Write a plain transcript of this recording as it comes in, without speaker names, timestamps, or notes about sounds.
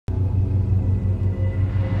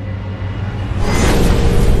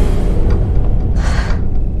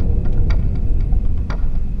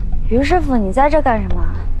于师傅，你在这干什么？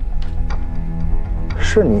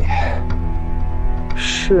是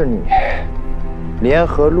你，联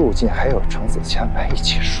合陆晋还有程子千白一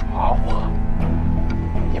起耍我，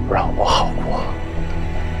你不让我好过，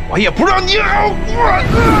我也不让你好过。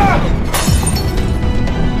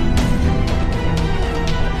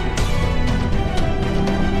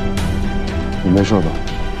你没事吧？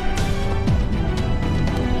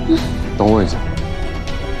等我一下。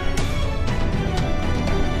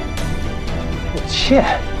陆倩，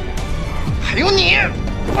还有你！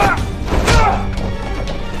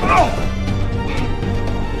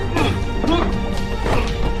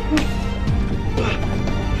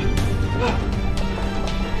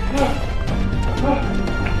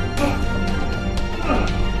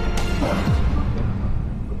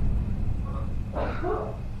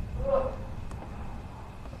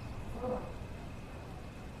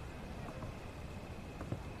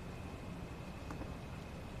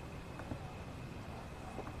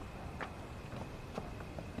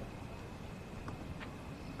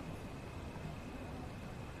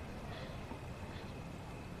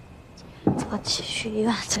我去医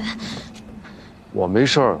院去。我没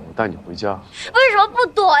事儿，我带你回家。为什么不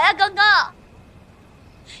躲呀，刚刚？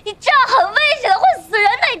你这样很危险的，会死人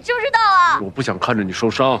的，你知不知道啊？我不想看着你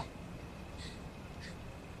受伤。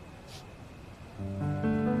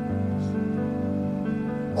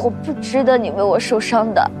我不值得你为我受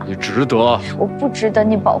伤的。你值得。我不值得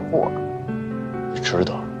你保护我。你值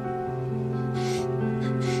得。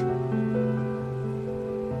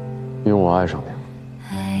因为我爱上你了。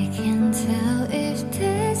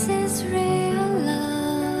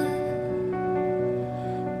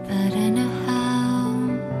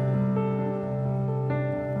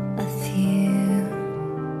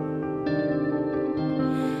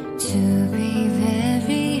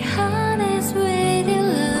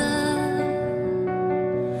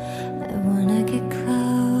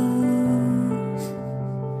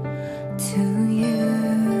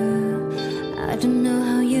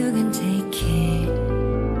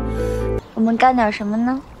我们干点什么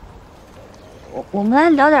呢？我们来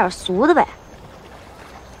聊点俗的呗。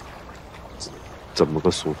怎么个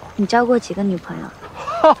俗法？你交过几个女朋友？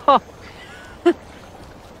哈哈，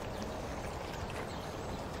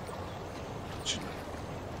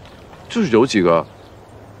就是有几个。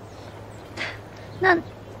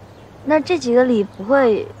那这几个里不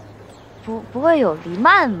会有黎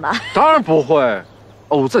曼吧？当然不会。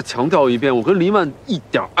哦，我再强调一遍，我跟黎曼一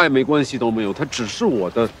点暧昧关系都没有，他只是我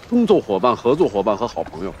的工作伙伴、合作伙伴和好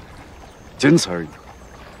朋友，仅此而已。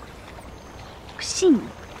不信你。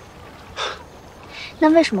那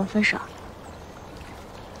为什么分手？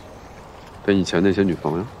跟以前那些女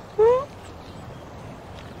朋友？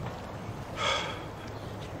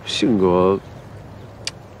性格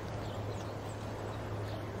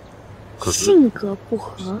性格不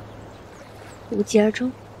合，无疾而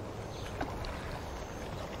终。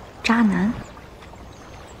渣男。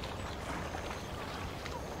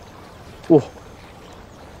哇！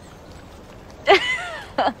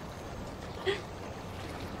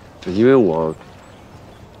因为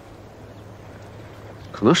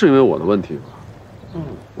可能是因为我的问题吧。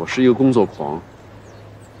我是一个工作狂，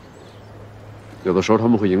有的时候他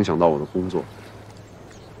们会影响到我的工作，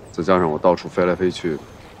再加上我到处飞来飞去的，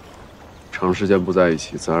长时间不在一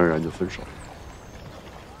起，自然而然就分手了，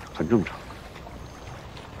很正常。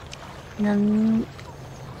能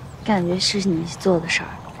感觉是你做的事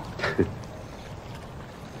儿。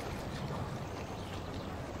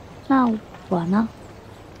那我呢？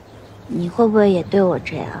你会不会也对我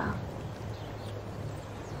这样？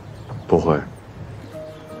不会。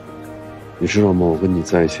你知道吗？我跟你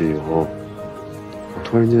在一起以后，我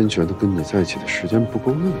突然间觉得跟你在一起的时间不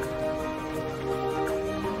够用。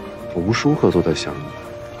我无时无刻都在想你。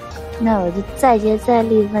那我就再接再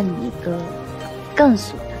厉问你一个更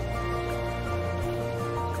俗的。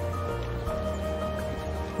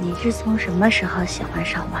你是从什么时候喜欢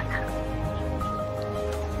上我的？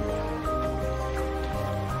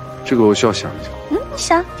这个我需要想一想。你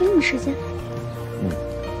想，给你时间。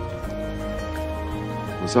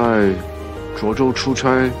我在涿州出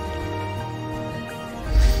差，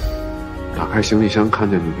打开行李箱看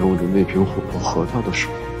见你给我的那瓶琥珀核桃的时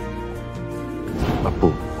候，啊不，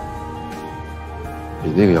比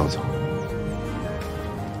那个要早。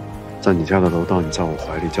在你家的楼道，你在我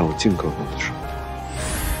怀里叫我靖哥哥的时候。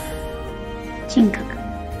靖哥哥。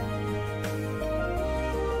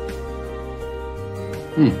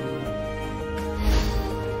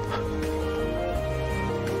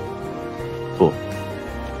不，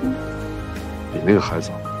比那个还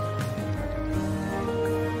早。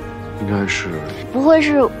应该是。不会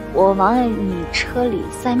是我往你车里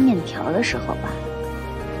塞面条的时候吧？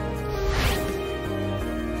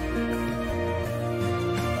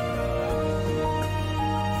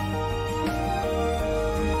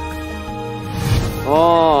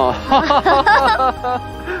哦，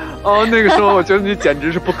哦，那个时候我觉得你简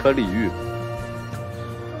直是不可理喻。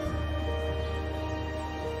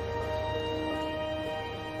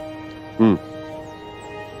嗯，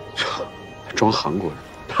装韩国人，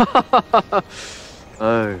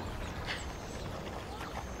哎，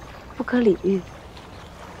不可理喻，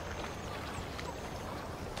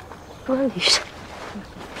不可理喻。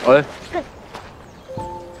哎。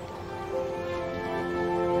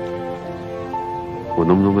我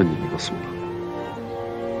能不能问你一个苏了？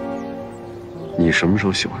你什么时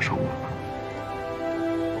候喜欢上我了？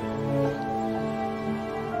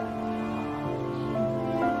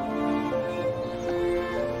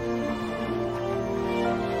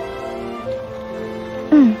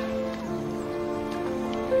嗯。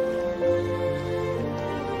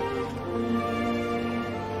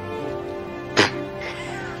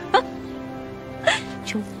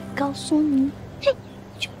就告诉你，嘿，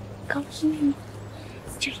就告诉你。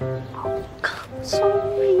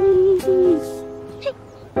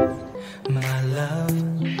My love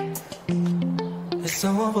is so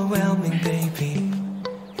overwhelming, baby.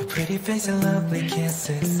 Your pretty face and lovely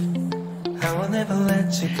kisses. I will never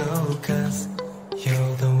let you go, 'cause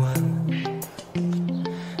you're the one.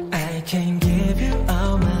 I can give you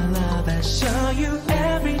all my love and show you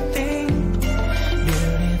everything.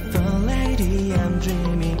 Beautiful lady, I'm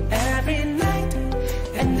dreaming every night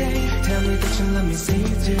and day. Tell me that you love me, say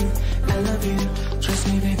you do. I love you, trust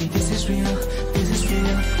me, baby, this is real, this is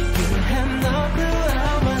real. You have no clue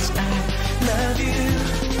how much I love you.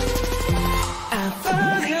 I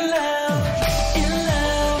fall in love, in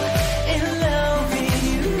love, in love with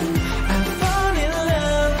you. I fall in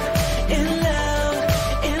love, in love,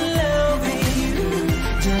 in love with you.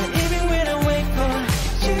 Don't even when I wait for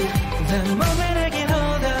you, the moment I get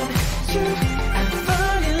hold of you. I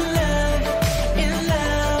fall in love, in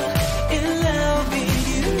love, in love with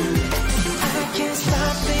you. I can't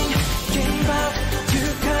stop thinking about you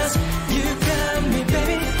 'cause you got me,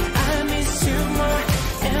 baby. I miss you more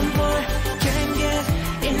and more. Can't get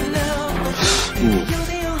enough of you. You're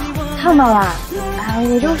the only one. 看到了，哎，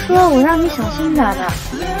我就说我让你小心点的。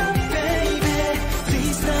Love, baby,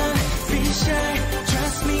 please don't be shy.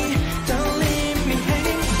 Trust me, don't leave me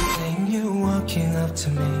hanging. Seeing you walking up to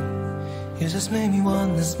me, you just made me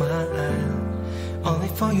wanna smile. Only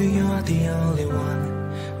for you, you're the only one.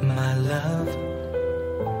 My love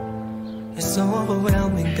is so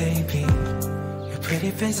overwhelming, baby. Your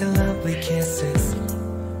pretty face and lovely kisses.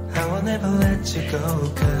 I will never let you go,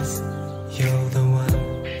 'cause you're the one.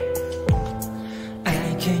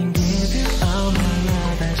 I can give you all my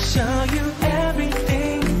love and show you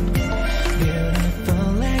everything. Beautiful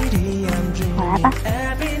lady, I'm dreaming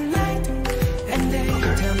every night and day.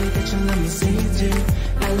 Tell me that you love me, say you do.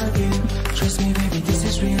 I love you, trust me, baby, this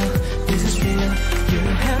is real.